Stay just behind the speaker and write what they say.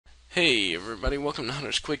Hey everybody, welcome to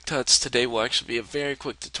Hunter's Quick Tuts. Today will actually be a very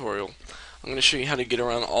quick tutorial. I'm going to show you how to get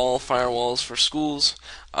around all firewalls for schools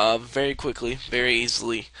very quickly, very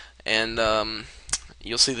easily, and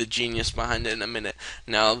you'll see the genius behind it in a minute.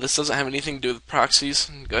 Now, this doesn't have anything to do with proxies.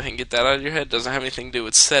 Go ahead and get that out of your head. It doesn't have anything to do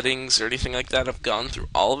with settings or anything like that. I've gone through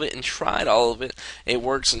all of it and tried all of it. It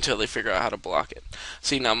works until they figure out how to block it.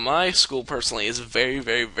 See, now my school personally is very,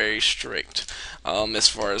 very, very strict as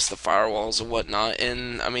far as the firewalls and whatnot.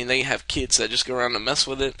 And I mean, they have kids that just go around and mess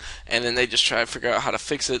with it, and then they just try to figure out how to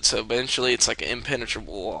fix it. So eventually, it's like an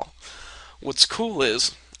impenetrable wall. What's cool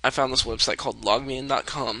is I found this website called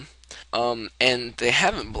logmein.com, and they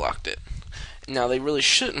haven't blocked it. Now, they really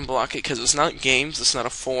shouldn't block it because it's not games, it's not a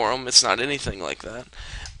forum, it's not anything like that.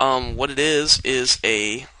 What it is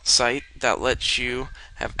a site that lets you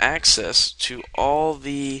have access to all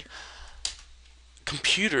the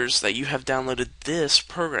computers that you have downloaded this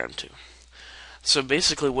program to. So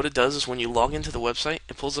basically what it does is when you log into the website,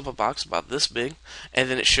 it pulls up a box about this big, and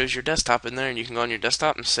then it shows your desktop in there, and you can go on your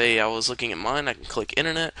desktop and say, I was looking at mine, I can click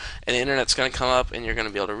internet, and the internet's going to come up, and you're going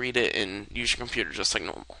to be able to read it and use your computer just like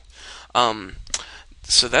normal.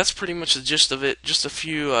 So that's pretty much the gist of it. Just a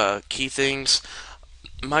few key things.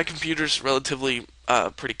 My computer's relatively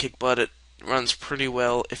pretty kick butt. It runs pretty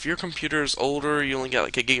well. If your computer's older, you only got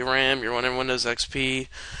like a gig of RAM, you're running Windows XP,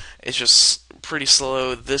 it's just pretty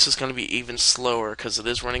slow. This is going to be even slower because it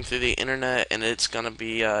is running through the internet, and it's going to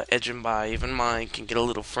be edging by. Even mine can get a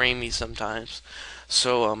little framey sometimes.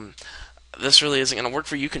 So this really isn't going to work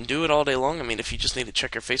for you. You can do it all day long. I mean, if you just need to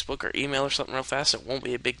check your Facebook or email or something real fast, it won't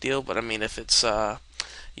be a big deal. But I mean, if it's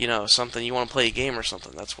something you want to play a game or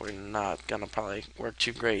something, that's where you're not gonna probably work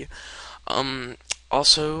too great.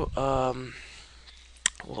 Also,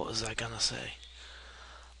 what was I gonna say?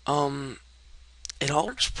 It all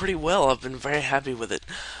works pretty well. I've been very happy with it.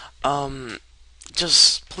 Um,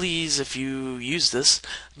 just please, if you use this,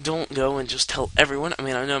 don't go and just tell everyone. I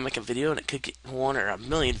mean, I know I make a video and it could get 1 or 1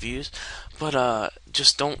 million views, but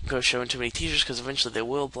just don't go showing too many teachers because eventually they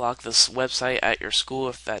will block this website at your school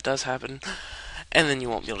if that does happen, and then you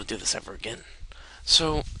won't be able to do this ever again.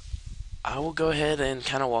 So I will go ahead and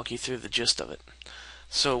kind of walk you through the gist of it.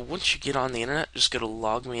 So once you get on the internet, just go to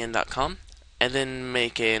logmein.com and then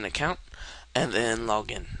make an account and then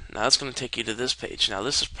log in. Now that's going to take you to this page. Now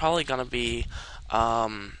this is probably going to be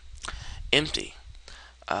empty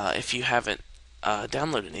if you haven't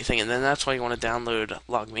downloaded anything, and then that's why you want to download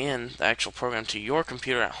LogMeIn, the actual program, to your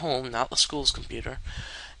computer at home, not the school's computer,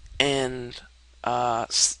 and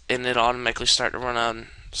it automatically start to run on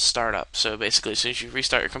startup. So basically, as soon as you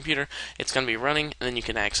restart your computer, it's going to be running, and then you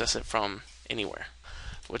can access it from anywhere,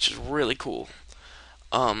 which is really cool.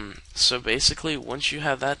 So basically, once you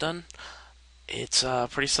have that done, it's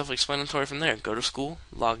pretty self-explanatory from there. Go to school,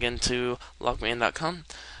 log into logmein.com,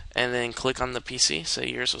 and then click on the PC. Say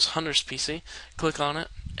yours was Hunter's PC. Click on it,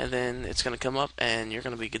 and then it's going to come up, and you're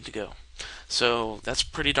going to be good to go. So that's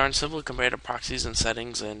pretty darn simple compared to proxies and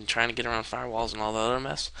settings and trying to get around firewalls and all the other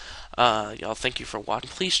mess. Y'all, thank you for watching.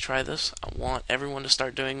 Please try this. I want everyone to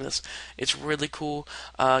start doing this. It's really cool.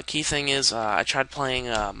 Key thing is, I tried playing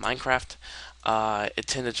Minecraft. It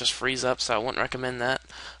tended to just freeze up, so I wouldn't recommend that.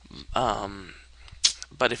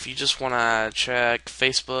 But if you just want to check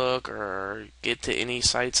Facebook or get to any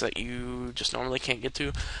sites that you just normally can't get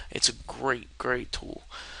to, it's a great, great tool.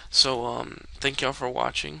 So, thank y'all for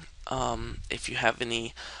watching. If you have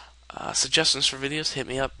any suggestions for videos, hit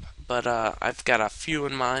me up. But I've got a few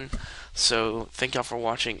in mind. So, thank y'all for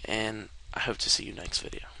watching, and I hope to see you next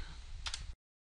video.